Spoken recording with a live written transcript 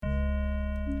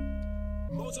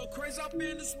going so crazy up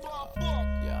in this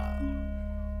motherfucker. Yeah.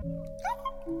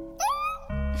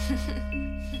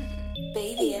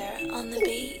 Bavier on the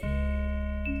beat.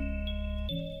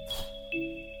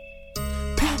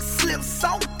 Pink slips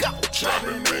on go.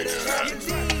 Trapp'N made it happen.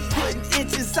 Putting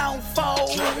inches on fold.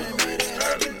 Trapp'N made it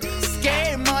happen.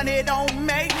 Scared money don't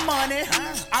make money.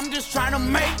 I'm just trying to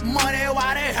make money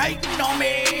while they hating on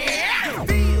me.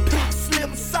 Pink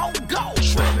slips on go.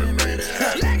 Trapp'N made it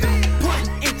happen.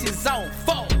 Putting inches on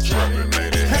fold. Trapp'N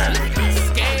made it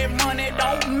happen. Scared money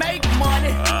don't make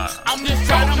money. I'm just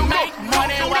trying to make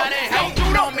money while they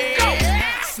hating on me.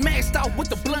 Smashed out with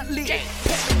the blunt lid.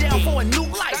 Pat me down for a new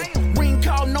life. Ring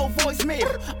call, no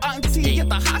voicemail. Auntie at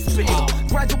the hospital.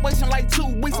 Graduation like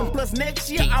 2 weeks and plus next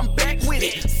year I'm back with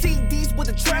it. CDs with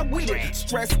a trap with it.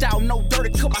 Stressed out, no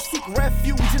dirty cup. I seek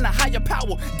refuge in a higher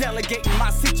power. Delegating my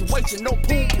situation. No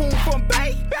poom poom from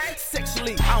Bay.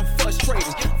 Sexually, I'm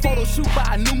frustrated. Photo shoot by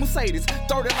a new Mercedes.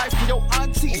 30 likes from your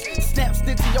auntie. Snap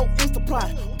stitching your Insta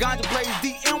plot. Ganja Blaze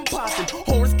DM popping.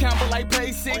 Horace Campbell like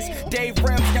Play 6. Dave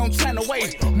Ramsey on Channel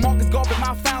 8. Marcus Garvey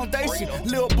my foundation.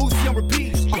 Lil Boosie on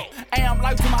repeat. Am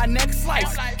life to my next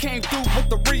slice. Came through with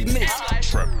the remix.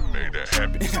 Trapp'N made it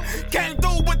happen. Came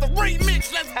through with the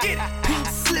remix. Let's get it. Pink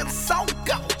slips on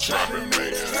go. Trapp'N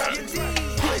made it happen.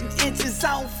 Putting inches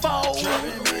on fold.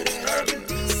 Trapp'N made it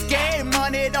happen. Scared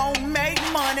money don't make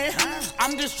money.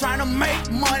 I'm just trying to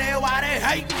make money while they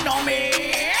hating on me.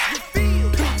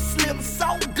 Pink slips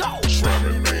on go.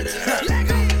 Trapp'N made it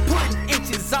happen. Putting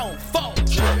inches on fold.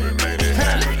 Trapp'N made it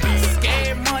happen.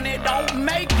 Scared money don't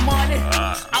make money.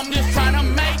 I'm just trying to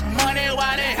make money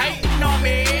while they hating on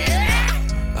me.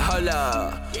 Hold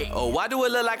up. Oh, why do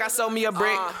it look like I sold me a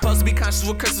brick? Supposed to be conscious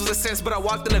with crystals and sense, but I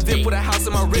walked in a VIP with a house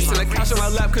in my wrist and a couch on my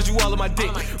lap cause you all on my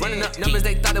dick. Running up numbers,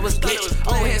 they thought it was glitch.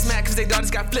 Old heads mad cause they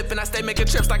daughters got flipped and I stay making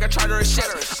trips like I charter a ship.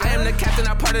 I am the captain,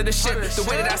 I'm part of the ship. The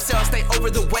way that I sail, I stay over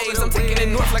the waves. I'm taking it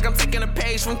north like I'm taking a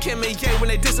page from Kim and Ye when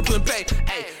they discipline Bay.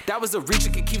 Hey, that was a reach,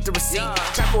 you can keep the receipt.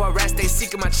 Trap or rats, they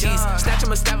seeking my cheese. Snatch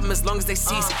them and stab them as long as they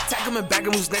cease. Tag them and bag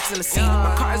them who's next in the seat.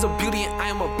 My car is a beauty and I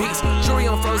am a beast. Jury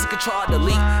on frozen, control,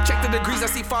 delete. Check the degrees, I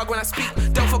see fog when I speak.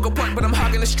 Don't fuck a point, but I'm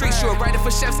hogging the streets. You a writer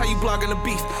for chefs, how you blogging the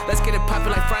beef? Let's get it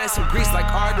poppin' like frying some grease. Like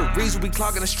arteries, we be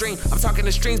clogging the stream. I'm talking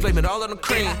the streams, blame it all on the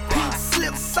cream. Pink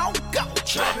slips on go.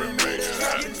 Trapp'N made it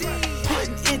happen.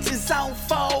 Putting inches on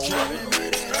fold. Trapp'N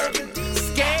made it happen.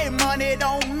 Scared money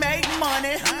don't make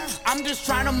money. I'm just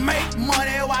trying to make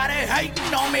money while they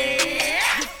hating on me.